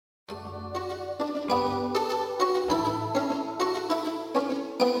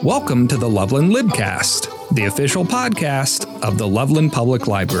Welcome to the LOVEland Libcast, the official podcast of the LOVEland Public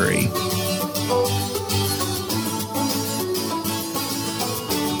Library.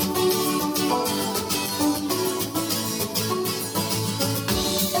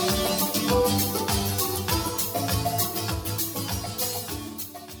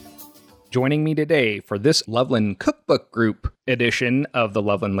 Joining me today for this LOVEland Cookbook Group edition of the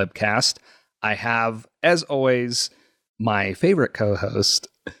LOVEland Libcast, I have, as always, my favorite co-host,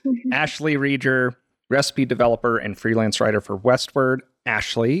 Ashley Reger, recipe developer and freelance writer for Westward.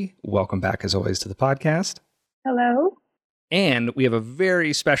 Ashley, welcome back as always to the podcast. Hello. And we have a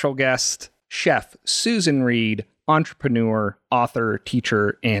very special guest, Chef Susan Reed, entrepreneur, author,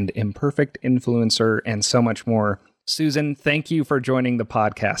 teacher, and imperfect influencer, and so much more. Susan, thank you for joining the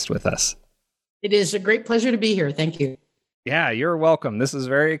podcast with us. It is a great pleasure to be here. Thank you. Yeah, you're welcome. This is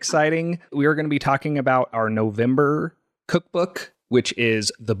very exciting. We are going to be talking about our November cookbook, which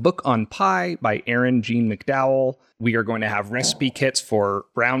is The Book on Pie by Erin, Jeanne, McDowell. We are going to have recipe kits for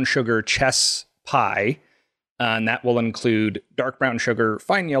brown sugar chess pie, and that will include dark brown sugar,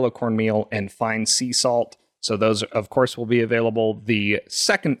 fine yellow cornmeal, and fine sea salt. So those, of course, will be available the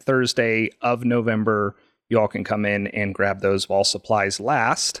second Thursday of November. You all can come in and grab those while supplies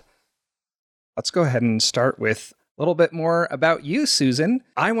last. Let's go ahead and start with a little bit more about you, Susan.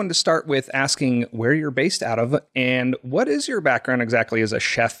 I wanted to start with asking where you're based out of and what is your background exactly as a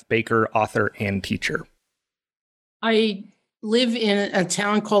chef, baker, author, and teacher? I live in a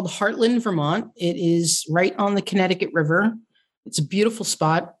town called Heartland, Vermont. It is right on the Connecticut River. It's a beautiful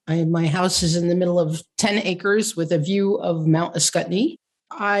spot. My house is in the middle of 10 acres with a view of Mount Ascutney.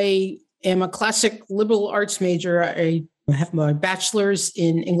 I am a classic liberal arts major. I have my bachelor's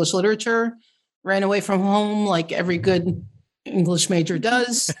in English literature. Ran away from home like every good English major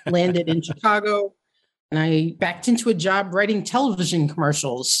does, landed in Chicago, and I backed into a job writing television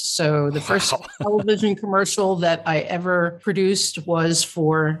commercials. So the first television commercial that I ever produced was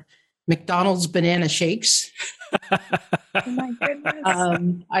for McDonald's banana shakes. Oh my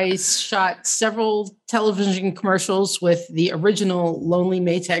goodness. I shot several television commercials with the original Lonely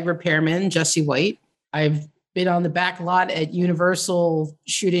Maytag repairman, Jesse White. I've been on the back lot at Universal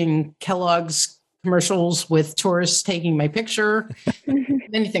shooting Kellogg's commercials with tourists taking my picture,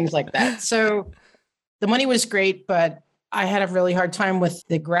 many things like that. So the money was great, but I had a really hard time with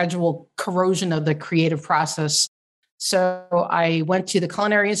the gradual corrosion of the creative process. So I went to the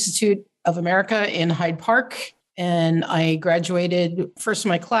Culinary Institute of America in Hyde Park, and I graduated first in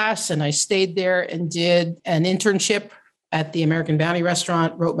my class, and I stayed there and did an internship at the American Bounty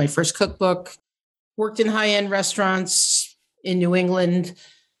restaurant, wrote my first cookbook, worked in high-end restaurants in New England.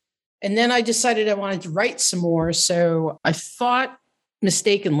 And then I decided I wanted to write some more. So I thought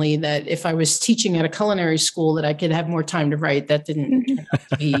mistakenly that if I was teaching at a culinary school that I could have more time to write. That didn't turn out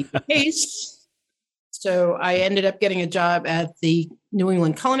to be the case. So I ended up getting a job at the New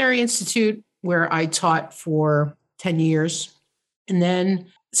England Culinary Institute, where I taught for 10 years. And then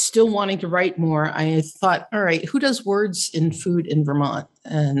still wanting to write more, I thought, all right, who does words in food in Vermont?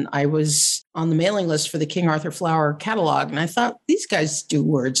 And I was on the mailing list for the King Arthur Flour catalog. And I thought, these guys do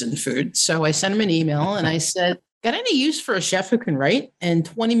words in food. So I sent them an email and I said, got any use for a chef who can write? And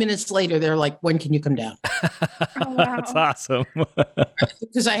 20 minutes later, they're like, when can you come down? Oh, wow. That's awesome.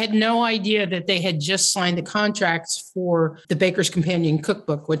 Because I had no idea that they had just signed the contracts for the Baker's Companion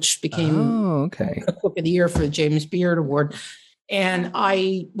Cookbook, which became Cookbook of the Year for the James Beard Award. And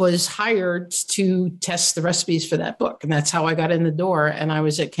I was hired to test the recipes for that book. And that's how I got in the door. And I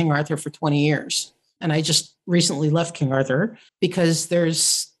was at King Arthur for 20 years. And I just recently left King Arthur because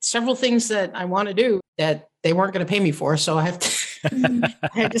there's several things that I want to do that they weren't going to pay me for. So I had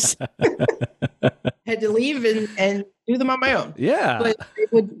to leave and do them on my own. Yeah. But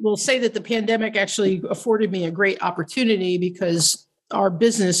I will say that the pandemic actually afforded me a great opportunity because our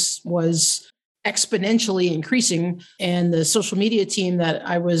business was exponentially increasing, and the social media team that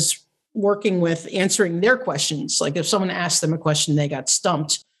I was working with answering their questions. Like if someone asked them a question, they got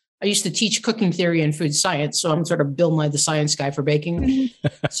stumped. I used to teach cooking theory and food science, so I'm sort of Bill Nye the Science Guy for baking.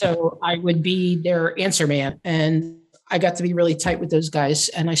 So I would be their answer man, and I got to be really tight with those guys.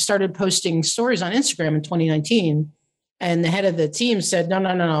 And I started posting stories on Instagram in 2019, and the head of the team said, no,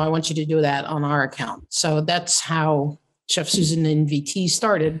 I want you to do that on our account. So that's how Chef Susan and VT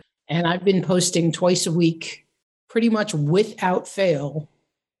started. And I've been posting twice a week, pretty much without fail,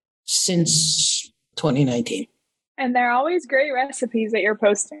 since 2019. And they're always great recipes that you're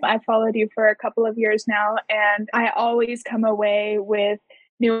posting. I've followed you for a couple of years now, and I always come away with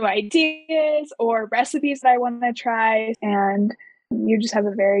new ideas or recipes that I want to try. And you just have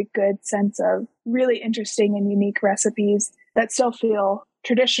a very good sense of really interesting and unique recipes that still feel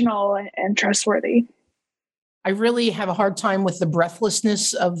traditional and trustworthy. I really have a hard time with the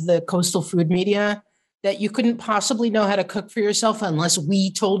breathlessness of the coastal food media, that you couldn't possibly know how to cook for yourself unless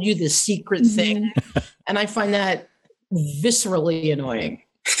we told you the secret thing. And I find that viscerally annoying.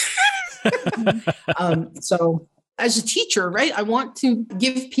 So as a teacher, right, I want to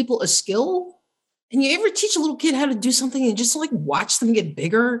give people a skill. And you ever teach a little kid how to do something and just like watch them get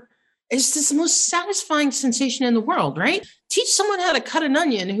bigger? It's just the most satisfying sensation in the world, right? Teach someone how to cut an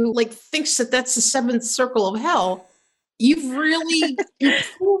onion who like thinks that that's the seventh circle of hell. You've really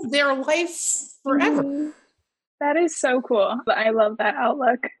improved their life forever. That is so cool. I love that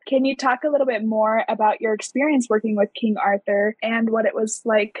outlook. Can you talk a little bit more about your experience working with King Arthur and what it was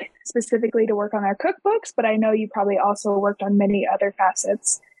like specifically to work on our cookbooks? But I know you probably also worked on many other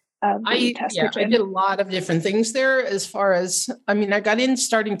facets of the test kitchen. I did a lot of different things there as far as, I got in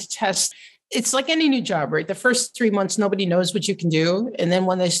starting to test. It's like any new job, right? The first 3 months, nobody knows what you can do. And then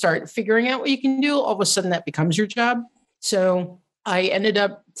when they start figuring out what you can do, all of a sudden that becomes your job. So I ended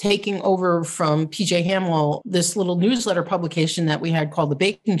up taking over from PJ Hamwell, this little newsletter publication that we had called The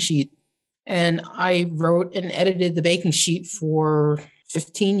Baking Sheet. And I wrote and edited The Baking Sheet for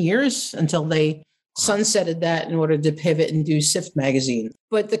 15 years until they sunsetted that in order to pivot and do Sift magazine.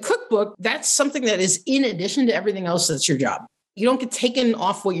 But the cookbook, that's something that is in addition to everything else that's your job. You don't get taken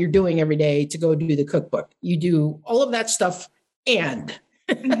off what you're doing every day to go do the cookbook. You do all of that stuff and.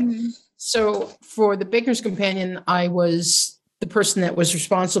 So for the Baker's Companion, I was the person that was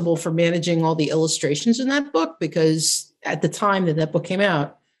responsible for managing all the illustrations in that book, because at the time that book came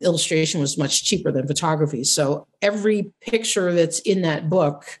out, illustration was much cheaper than photography. So every picture that's in that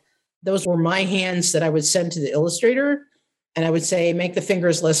book, those were my hands that I would send to the illustrator. And I would say, make the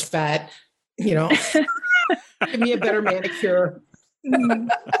fingers less fat, give me a better manicure.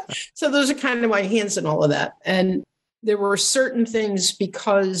 So those are kind of my hands and all of that. And there were certain things,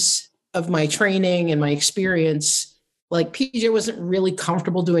 because of my training and my experience, like PJ wasn't really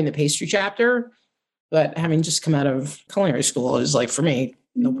comfortable doing the pastry chapter, but having just come out of culinary school is like, for me,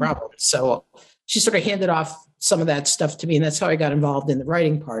 no problem. So she sort of handed off some of that stuff to me, and that's how I got involved in the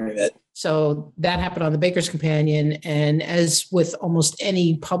writing part of it. So that happened on the Baker's Companion. And as with almost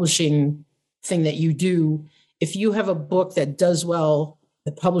any publishing thing that you do, if you have a book that does well,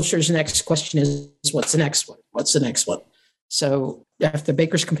 the publisher's next question is, what's the next one? What's the next one? So after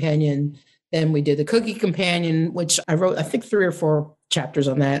Baker's Companion, then we did the Cookie Companion, which I wrote, I think 3 or 4 chapters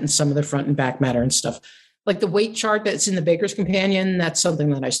on that, and some of the front and back matter and stuff. Like the weight chart that's in the Baker's Companion, that's something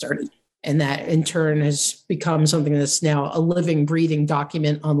that I started. And that in turn has become something that's now a living, breathing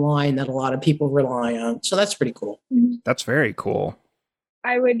document online that a lot of people rely on. So that's pretty cool. That's very cool.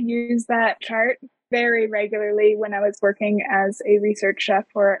 I would use that chart very regularly when I was working as a research chef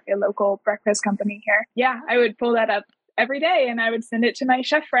for a local breakfast company here. Yeah, I would pull that up every day and I would send it to my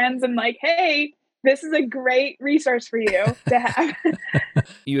chef friends and like, hey, this is a great resource for you to have.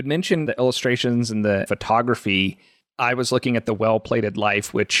 You had mentioned the illustrations and the photography. I was looking at the Well Plated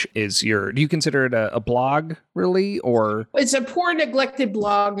Life, which is do you consider it a blog, really? Or it's a poor, neglected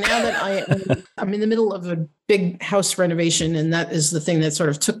blog now that I'm in the middle of a big house renovation. And that is the thing that sort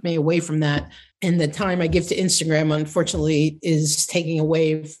of took me away from that. And the time I give to Instagram, unfortunately, is taking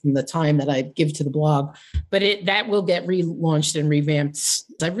away from the time that I give to the blog. But that will get relaunched and revamped.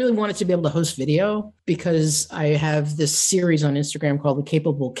 I really wanted to be able to host video, because I have this series on Instagram called The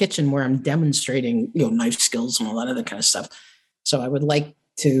Capable Kitchen, where I'm demonstrating, knife skills and all that other kind of stuff. So I would like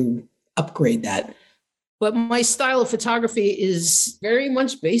to upgrade that. But my style of photography is very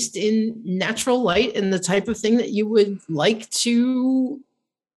much based in natural light and the type of thing that you would like to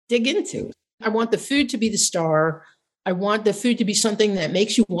dig into. I want the food to be the star. I want the food to be something that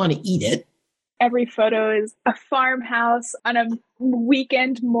makes you want to eat it. Every photo is a farmhouse on a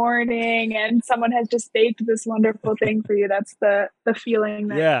weekend morning and someone has just baked this wonderful thing for you. That's the feeling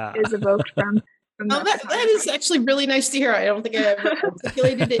that is evoked from that is actually really nice to hear. I don't think I ever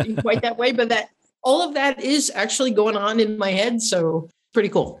articulated it in quite that way, but that all of that is actually going on in my head. So pretty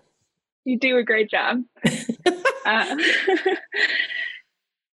cool. You do a great job.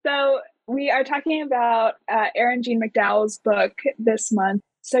 So we are talking about Erin Jeanne McDowell's book this month.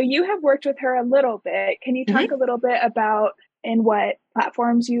 So you have worked with her a little bit. Can you talk a little bit about in what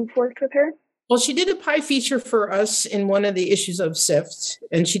platforms you've worked with her? Well, she did a pie feature for us in one of the issues of Sift,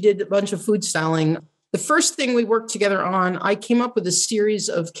 and she did a bunch of food styling. The first thing we worked together on, I came up with a series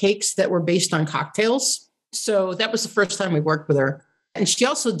of cakes that were based on cocktails. So that was the first time we worked with her. And she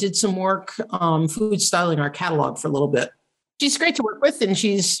also did some work food styling our catalog for a little bit. She's great to work with, and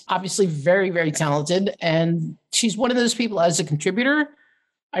she's obviously very, very talented. And she's one of those people as a contributor.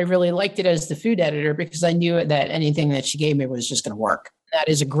 I really liked it as the food editor because I knew that anything that she gave me was just going to work. That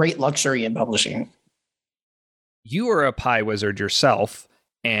is a great luxury in publishing. You are a pie wizard yourself,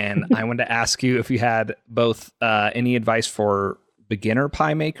 and I wanted to ask you if you had both any advice for beginner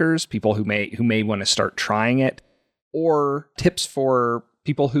pie makers, people who may want to start trying it, or tips for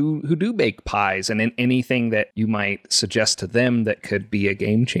people who do bake pies, and anything that you might suggest to them that could be a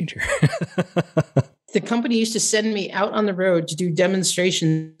game changer. The company used to send me out on the road to do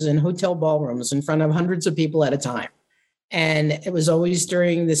demonstrations in hotel ballrooms in front of hundreds of people at a time. And it was always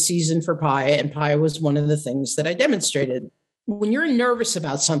during the season for pie, and pie was one of the things that I demonstrated. When you're nervous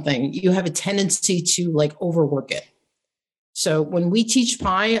about something, you have a tendency to overwork it. So when we teach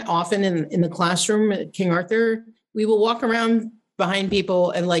pie, often in the classroom at King Arthur, we will walk around behind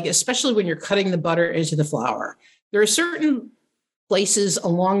people and especially when you're cutting the butter into the flour, there are certain places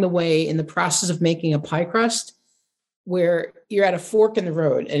along the way in the process of making a pie crust where you're at a fork in the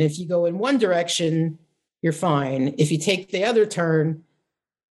road. And if you go in one direction, you're fine. If you take the other turn,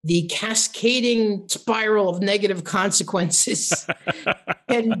 the cascading spiral of negative consequences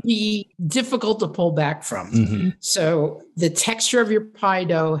can be difficult to pull back from. Mm-hmm. So the texture of your pie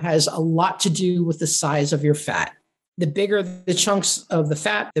dough has a lot to do with the size of your fat. The bigger the chunks of the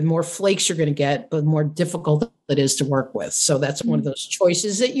fat, the more flakes you're going to get, but the more difficult it is to work with. So that's one of those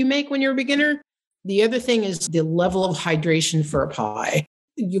choices that you make when you're a beginner. The other thing is the level of hydration for a pie.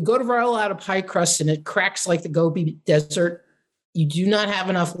 You go to roll out a pie crust and it cracks like the Gobi Desert. You do not have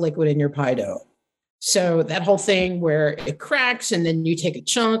enough liquid in your pie dough. So that whole thing where it cracks and then you take a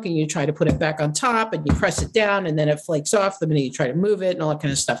chunk and you try to put it back on top and you press it down and then it flakes off the minute you try to move it and all that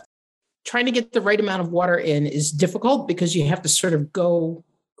kind of stuff. Trying to get the right amount of water in is difficult because you have to sort of go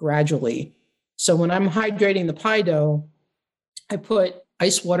gradually. So when I'm hydrating the pie dough, I put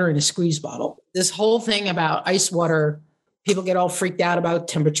ice water in a squeeze bottle. This whole thing about ice water, people get all freaked out about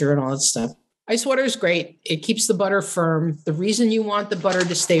temperature and all that stuff. Ice water is great. It keeps the butter firm. The reason you want the butter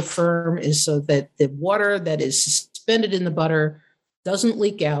to stay firm is so that the water that is suspended in the butter doesn't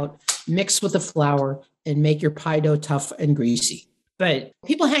leak out, mix with the flour, and make your pie dough tough and greasy. But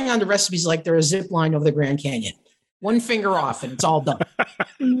people hang on to recipes like they're a zip line over the Grand Canyon. One finger off and it's all done,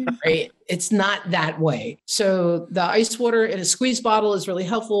 right? It's not that way. So the ice water in a squeeze bottle is really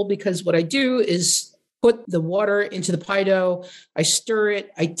helpful because what I do is put the water into the pie dough. I stir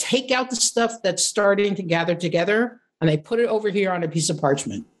it. I take out the stuff that's starting to gather together and I put it over here on a piece of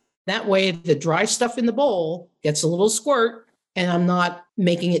parchment. That way the dry stuff in the bowl gets a little squirt and I'm not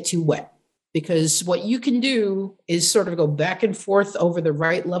making it too wet. Because what you can do is sort of go back and forth over the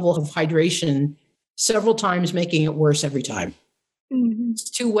right level of hydration several times, making it worse every time. Mm-hmm. It's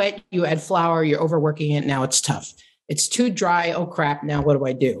too wet, you add flour, you're overworking it, now it's tough. It's too dry, oh crap, now what do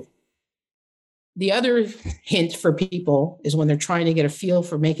I do? The other hint for people is when they're trying to get a feel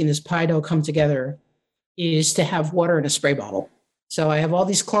for making this pie dough come together is to have water in a spray bottle. So I have all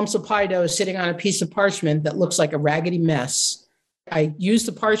these clumps of pie dough sitting on a piece of parchment that looks like a raggedy mess. I use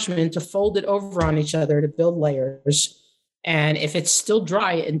the parchment to fold it over on each other to build layers. And if it's still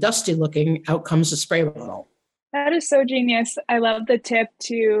dry and dusty looking, out comes the spray bottle. That is so genius. I love the tip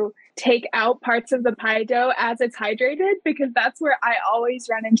to take out parts of the pie dough as it's hydrated, because that's where I always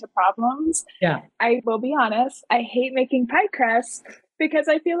run into problems. Yeah. I will be honest, I hate making pie crusts because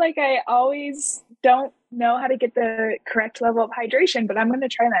I feel like I always don't know how to get the correct level of hydration, but I'm going to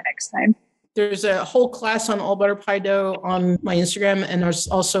try that next time. There's a whole class on all butter pie dough on my Instagram, and there's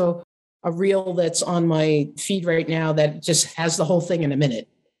also a reel that's on my feed right now that just has the whole thing in a minute.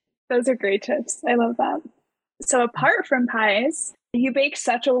 Those are great tips. I love that. So apart from pies, you bake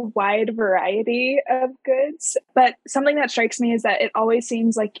such a wide variety of goods, but something that strikes me is that it always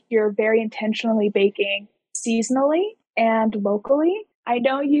seems like you're very intentionally baking seasonally and locally. I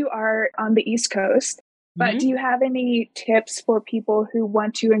know you are on the East Coast, but do you have any tips for people who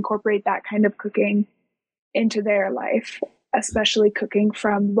want to incorporate that kind of cooking into their life, especially cooking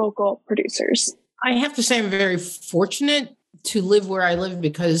from local producers? I have to say I'm very fortunate to live where I live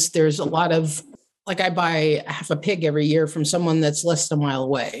because there's a lot of, I buy half a pig every year from someone that's less than a mile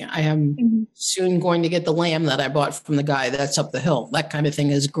away. I am soon going to get the lamb that I bought from the guy that's up the hill. That kind of thing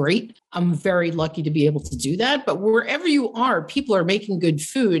is great. I'm very lucky to be able to do that. But wherever you are, people are making good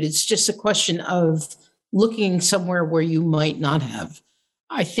food. It's just a question of looking somewhere where you might not have.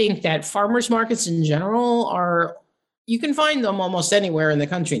 I think that farmers markets in general you can find them almost anywhere in the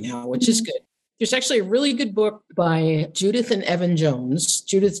country now, which is good. There's actually a really good book by Judith and Evan Jones.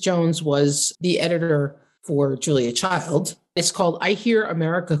 Judith Jones was the editor for Julia Child. It's called I Hear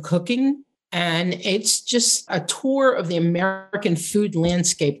America Cooking. And it's just a tour of the American food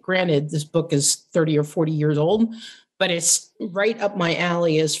landscape. Granted, this book is 30 or 40 years old, but it's right up my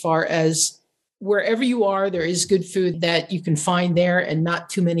alley as far as wherever you are, there is good food that you can find there and not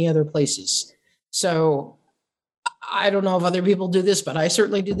too many other places. So I don't know if other people do this, but I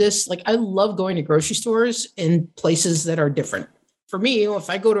certainly do this. Like, I love going to grocery stores in places that are different. For me, if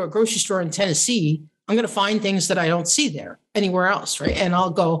I go to a grocery store in Tennessee, I'm going to find things that I don't see there anywhere else, right? And I'll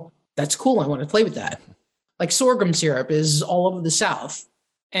go, that's cool. I want to play with that. Like sorghum syrup is all over the South,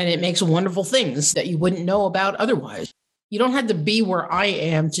 and it makes wonderful things that you wouldn't know about otherwise. You don't have to be where I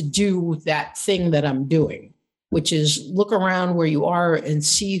am to do that thing that I'm doing, which is look around where you are and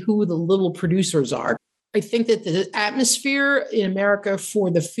see who the little producers are. I think that the atmosphere in America for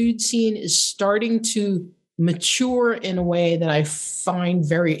the food scene is starting to mature in a way that I find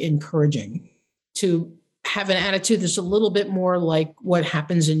very encouraging, to have an attitude that's a little bit more like what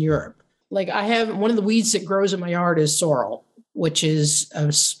happens in Europe. Like, I have one of the weeds that grows in my yard is sorrel, which is,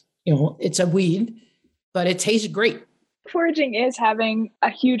 it's a weed, but it tastes great. Foraging is having a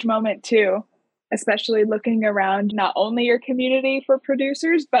huge moment too, especially looking around not only your community for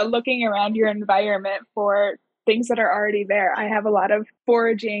producers, but looking around your environment for things that are already there. I have a lot of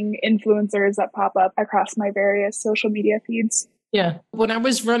foraging influencers that pop up across my various social media feeds. Yeah. When I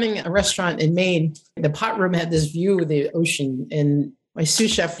was running a restaurant in Maine, the pot room had this view of the ocean, and my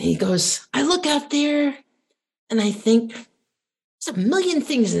sous chef, he goes, I look out there and I think there's a million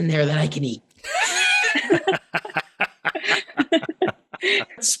things in there that I can eat.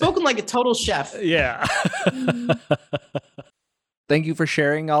 Spoken like a total chef. Yeah. Thank you for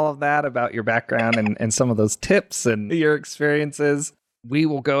sharing all of that about your background and some of those tips and your experiences. We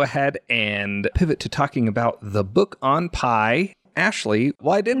will go ahead and pivot to talking about the book on pie. Ashley,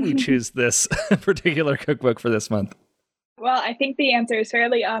 why did we choose this particular cookbook for this month? Well, I think the answer is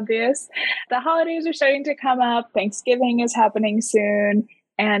fairly obvious. The holidays are starting to come up. Thanksgiving is happening soon,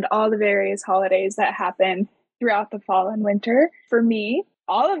 and all the various holidays that happen throughout the fall and winter. For me,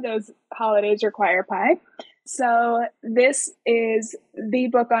 all of those holidays require pie. So this is the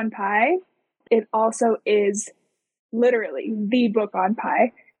book on pie. It also is literally the book on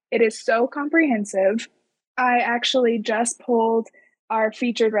pie. It is so comprehensive. I actually just pulled our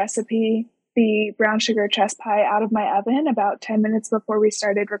featured recipe, the brown sugar chess pie, out of my oven about 10 minutes before we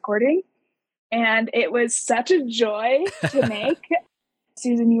started recording. And it was such a joy to make.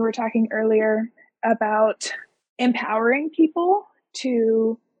 Susan, you were talking earlier about empowering people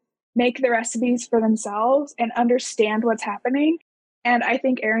to make the recipes for themselves and understand what's happening. And I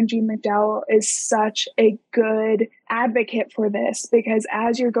think Erin Jeanne McDowell is such a good advocate for this, because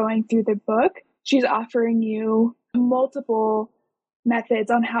as you're going through the book, she's offering you multiple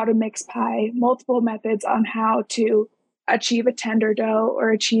methods on how to mix pie, multiple methods on how to achieve a tender dough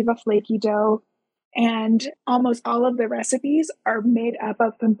or achieve a flaky dough. And almost all of the recipes are made up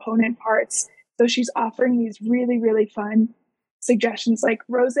of component parts. So she's offering these really, really fun suggestions like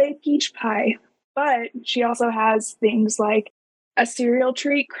rosé peach pie. But she also has things like a cereal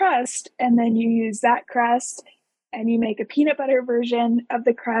treat crust, and then you use that crust and you make a peanut butter version of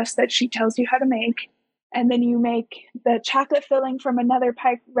the crust that she tells you how to make. And then you make the chocolate filling from another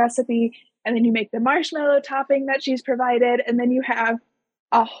pie recipe, and then you make the marshmallow topping that she's provided. And then you have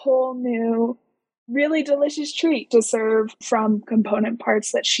a whole new, really delicious treat to serve from component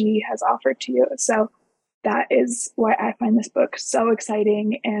parts that she has offered to you. So that is why I find this book so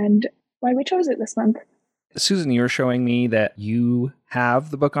exciting and why we chose it this month. Susan, you were showing me that you have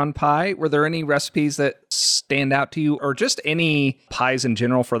the book on pie. Were there any recipes that stand out to you, or just any pies in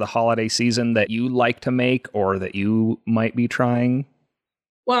general for the holiday season that you like to make or that you might be trying?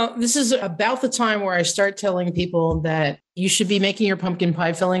 Well, this is about the time where I start telling people that you should be making your pumpkin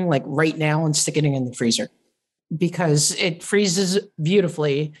pie filling like right now and sticking it in the freezer, because it freezes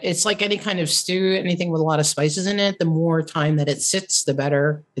beautifully. It's like any kind of stew, anything with a lot of spices in it. The more time that it sits, the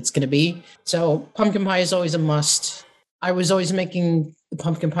better it's going to be. So pumpkin pie is always a must. I was always making the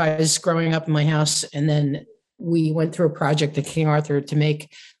pumpkin pies growing up in my house. And then we went through a project at King Arthur to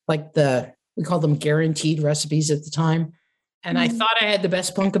make like we called them guaranteed recipes at the time. And I thought I had the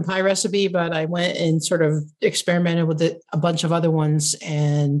best pumpkin pie recipe, but I went and sort of experimented with a bunch of other ones.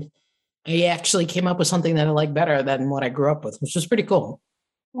 And I actually came up with something that I like better than what I grew up with, which was pretty cool.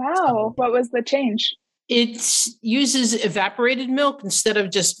 Wow. So, what was the change? It uses evaporated milk instead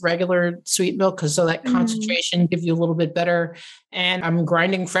of just regular sweet milk, so that concentration gives you a little bit better. And I'm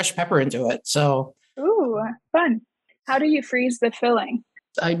grinding fresh pepper into it. So, ooh, fun. How do you freeze the filling?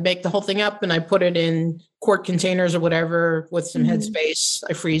 I make the whole thing up and I put it in quart containers or whatever with some headspace.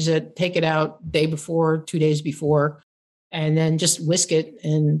 I freeze it, take it out day before, 2 days before, and then just whisk it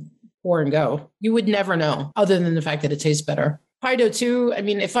and pour and go. You would never know, other than the fact that it tastes better. Pie dough too. I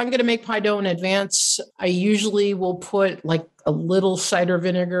mean, if I'm going to make pie dough in advance, I usually will put like a little cider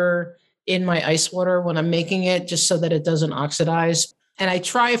vinegar in my ice water when I'm making it, just so that it doesn't oxidize. And I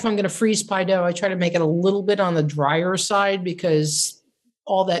try, if I'm going to freeze pie dough, I try to make it a little bit on the drier side, because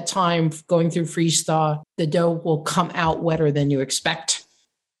all that time going through freeze thaw, the dough will come out wetter than you expect.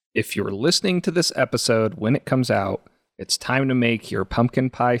 If you're listening to this episode when it comes out, it's time to make your pumpkin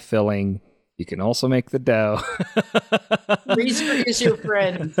pie filling. You can also make the dough. Freezer is your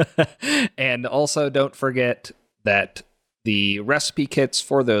friend. And also don't forget that the recipe kits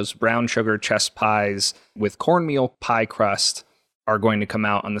for those brown sugar chess pies with cornmeal pie crust are going to come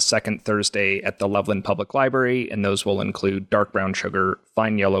out on the second Thursday at the LOVEland Public Library, and those will include dark brown sugar,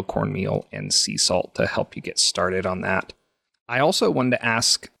 fine yellow cornmeal, and sea salt to help you get started on that. I also wanted to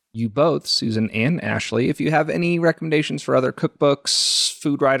ask you both, Susan and Ashley, if you have any recommendations for other cookbooks,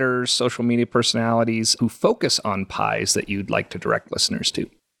 food writers, social media personalities who focus on pies that you'd like to direct listeners to.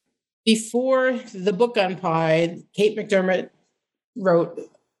 Before the book on pie, Kate McDermott wrote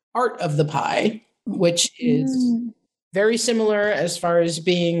Art of the Pie, which is very similar as far as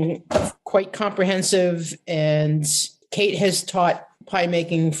being quite comprehensive. And Kate has taught pie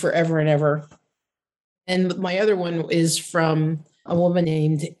making forever and ever. And my other one is from a woman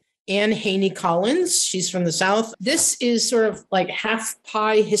named Anne Haney Collins. She's from the South. This is sort of like half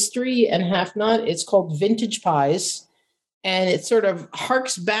pie history and half not. It's called Vintage Pies. And it sort of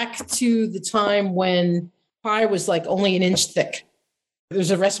harks back to the time when pie was like only an inch thick.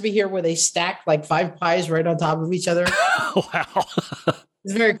 There's a recipe here where they stack like 5 pies right on top of each other. Wow.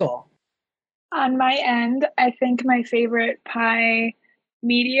 It's very cool. On my end, I think my favorite pie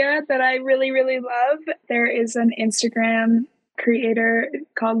media that I really, really love, there is an Instagram creator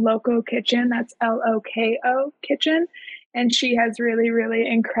called Loco Kitchen. That's Loko Kitchen. And she has really, really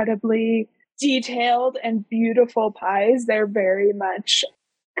incredibly detailed and beautiful pies. They're very much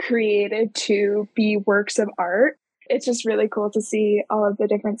created to be works of art. It's just really cool to see all of the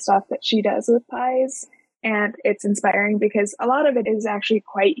different stuff that she does with pies. And it's inspiring because a lot of it is actually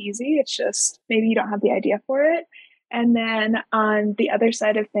quite easy. It's just maybe you don't have the idea for it. And then on the other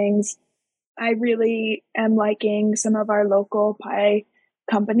side of things, I really am liking some of our local pie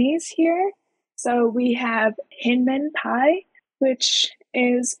companies here. So we have Hinman Pie, which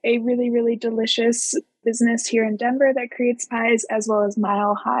is a really, really delicious business here in Denver that creates pies, as well as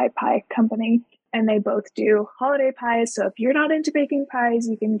Mile High Pie Company. And they both do holiday pies. So if you're not into baking pies,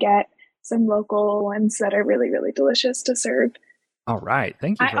 you can get some local ones that are really, really delicious to serve. All right.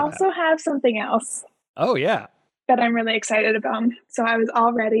 Thank you for I also have something else. Oh, yeah. That I'm really excited about. So I was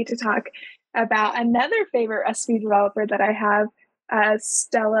all ready to talk about another favorite recipe developer that I have,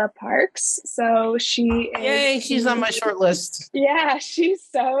 Stella Parks. So she is... Yay, she's on my short list. Yeah, she's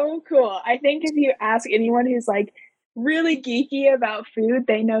so cool. I think if you ask anyone who's like really geeky about food,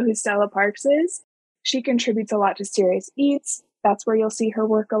 they know who Stella Parks is. She contributes a lot to Serious Eats. That's where you'll see her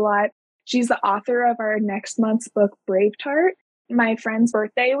work a lot. She's the author of our next month's book, Brave Tart. My friend's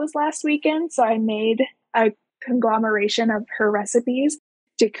birthday was last weekend, so I made a conglomeration of her recipes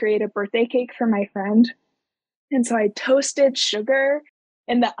to create a birthday cake for my friend. And so I toasted sugar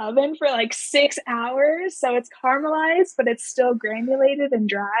in the oven for like 6 hours. So it's caramelized, but it's still granulated and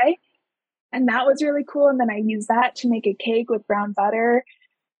dry. And that was really cool. And then I used that to make a cake with brown butter.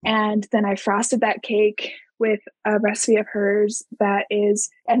 And then I frosted that cake with a recipe of hers that is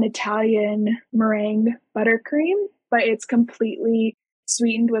an Italian meringue buttercream, but it's completely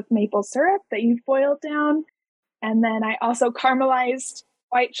sweetened with maple syrup that you've boiled down. And then I also caramelized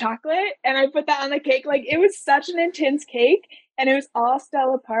white chocolate and I put that on the cake. Like, it was such an intense cake and it was all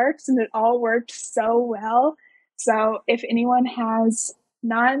Stella Parks and it all worked so well. So if anyone has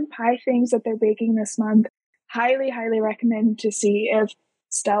non-pie things that they're baking this month, highly, highly recommend to see if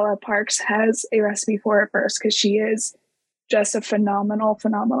Stella Parks has a recipe for it first, because she is just a phenomenal,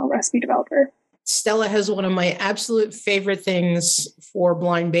 phenomenal recipe developer. Stella has one of my absolute favorite things for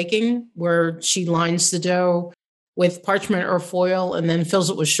blind baking, where she lines the dough with parchment or foil and then fills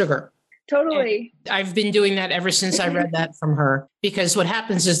it with sugar. Totally. And I've been doing that ever since I read that from her, because what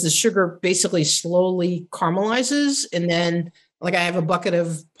happens is the sugar basically slowly caramelizes. And then, like, I have a bucket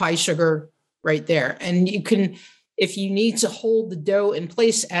of pie sugar right there. And you can, if you need to hold the dough in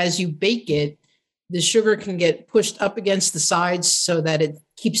place as you bake it, the sugar can get pushed up against the sides so that it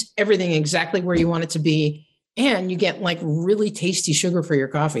keeps everything exactly where you want it to be. And you get like really tasty sugar for your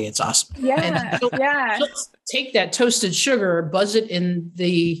coffee. It's awesome. Yeah. Yeah. Take that toasted sugar, buzz it in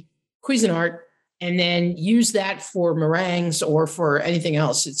the Cuisinart, and then use that for meringues or for anything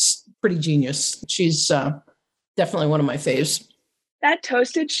else. It's pretty genius. She's definitely one of my faves. That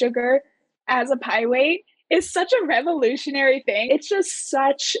toasted sugar as a pie weight is such a revolutionary thing. It's just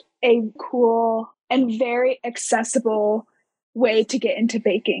such a cool and very accessible way to get into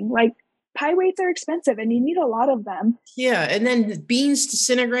baking. Like, pie weights are expensive and you need a lot of them. Yeah. And then beans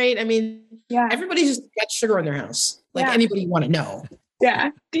disintegrate. I mean, Yeah. everybody's got sugar in their house. Like Yeah. anybody you want to know.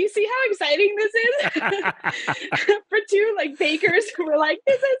 Yeah. Do you see how exciting this is? For two like bakers who were like,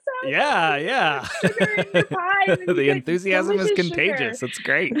 this is so Yeah. sugar in your pie. The enthusiasm is contagious. Sugar. It's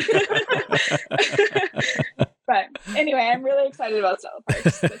great. But anyway, I'm really excited about Stella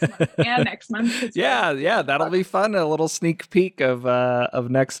Parks this month and next month. Yeah, that'll be fun. A little sneak peek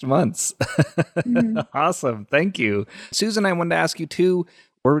of next month's. Awesome. Thank you. Susan, I wanted to ask you too,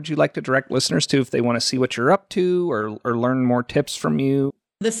 where would you like to direct listeners to if they want to see what you're up to or learn more tips from you?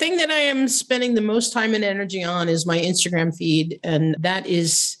 The thing that I am spending the most time and energy on is my Instagram feed, and that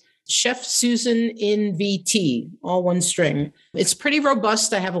is Chef Susan in VT, all one string. It's pretty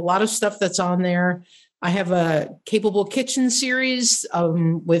robust. I have a lot of stuff that's on there. I have a Capable Kitchen series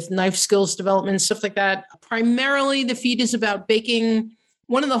with knife skills development, stuff like that. Primarily, the feed is about baking.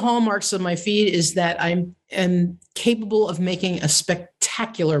 One of the hallmarks of my feed is that I am capable of making a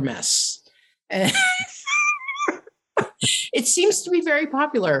spectacular mess. And it seems to be very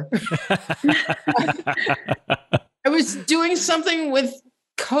popular. I was doing something with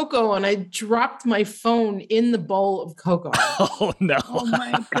cocoa and I dropped my phone in the bowl of cocoa. Oh, no. Oh,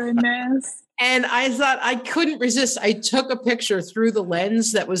 my goodness. And I thought I couldn't resist. I took a picture through the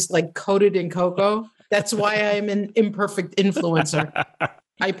lens that was like coated in cocoa. That's why I'm an imperfect influencer.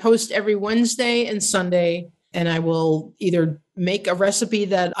 I post every Wednesday and Sunday, and I will either make a recipe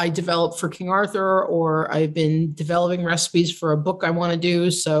that I developed for King Arthur, or I've been developing recipes for a book I want to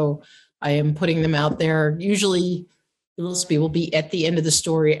do. So I am putting them out there. Usually the recipe will be at the end of the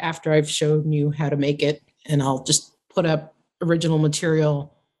story after I've shown you how to make it. And I'll just put up original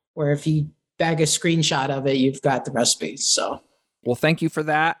material where if you bag a screenshot of it, you've got the recipe. So, well, thank you for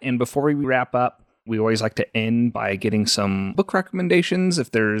that. And before we wrap up, we always like to end by getting some book recommendations.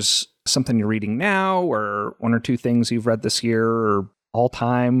 If there's something you're reading now or one or two things you've read this year or all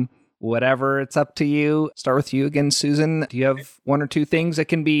time, whatever, it's up to you. Start with you again, Susan. Do you have one or two things that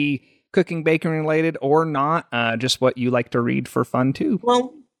can be cooking, baking related or not? Just what you like to read for fun too.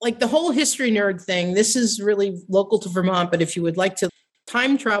 Well, like the whole history nerd thing, this is really local to Vermont, but if you would like to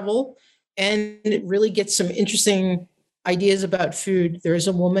time travel and really get some interesting ideas about food, there's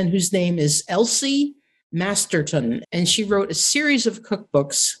a woman whose name is Elsie Masterton, and she wrote a series of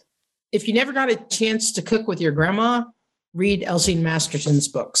cookbooks. If you never got a chance to cook with your grandma, read Elsie Masterton's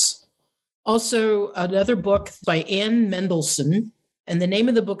books. Also, another book by Anne Mendelsohn, and the name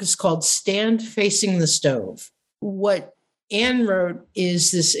of the book is called Stand Facing the Stove. What Anne wrote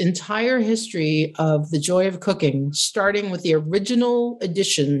is this entire history of the joy of cooking, starting with the original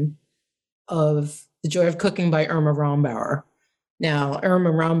edition of The Joy of Cooking by Irma Rombauer. Now,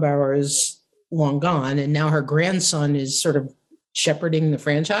 Irma Rombauer is long gone, and now her grandson is sort of shepherding the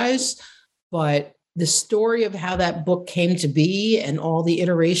franchise. But the story of how that book came to be and all the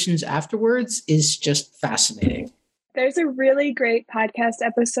iterations afterwards is just fascinating. There's a really great podcast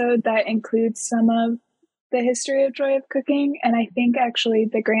episode that includes some of the history of Joy of Cooking, and I think actually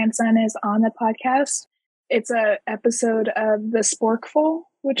the grandson is on the podcast. It's a episode of The Sporkful,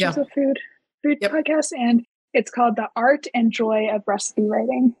 which is a food podcast, and it's called The Art and Joy of Recipe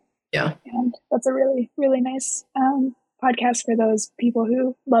Writing. Yeah. And that's a really, really nice podcast for those people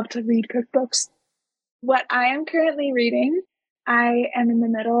who love to read cookbooks. What I am currently reading, I am in the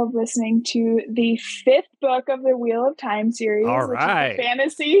middle of listening to the 5th book of the Wheel of Time series, which is a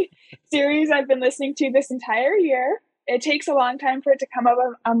fantasy series I've been listening to this entire year. It takes a long time for it to come up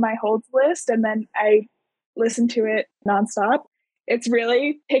on my holds list, and then I listen to it nonstop. It's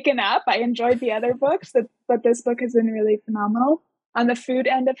really picking up. I enjoyed the other books, but this book has been really phenomenal. On the food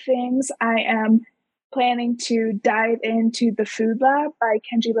end of things, I am planning to dive into The Food Lab by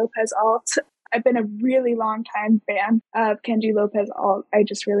Kenji Lopez Alt. I've been a really long time fan of Kenji Lopez Alt. I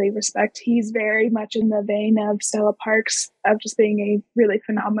just really respect. He's very much in the vein of Stella Parks, of just being a really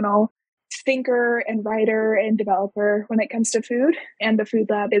phenomenal thinker and writer and developer when it comes to food. And The Food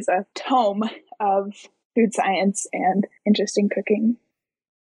Lab is a tome of food science and interesting cooking.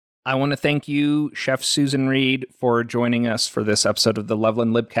 I want to thank you, Chef Susan Reed, for joining us for this episode of the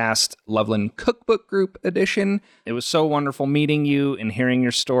LOVEland Libcast LOVEland Cookbook Group edition. It was so wonderful meeting you and hearing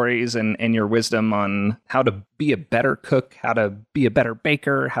your stories and your wisdom on how to be a better cook, how to be a better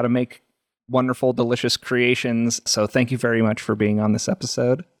baker, how to make wonderful, delicious creations. So thank you very much for being on this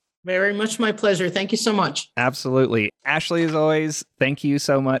episode. Very much my pleasure. Thank you so much. Absolutely. Ashley, as always, thank you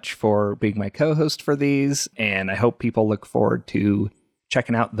so much for being my co-host for these. And I hope people look forward to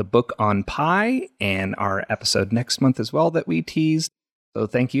checking out the book on pie and our episode next month as well that we teased. So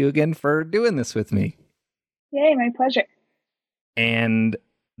thank you again for doing this with me. Yay, my pleasure. And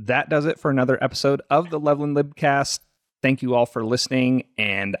that does it for another episode of the LOVEland Libcast. Thank you all for listening,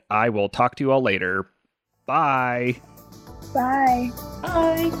 and I will talk to you all later. Bye. Bye.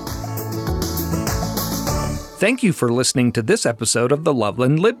 Bye. Thank you for listening to this episode of the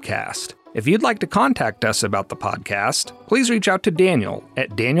LOVEland Libcast. If you'd like to contact us about the podcast, please reach out to Daniel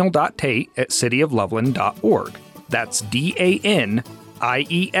at daniel.tate@cityofloveland.org. That's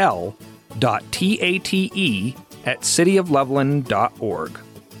DANIEL.TATE@cityofloveland.org.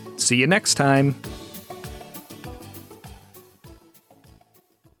 See you next time.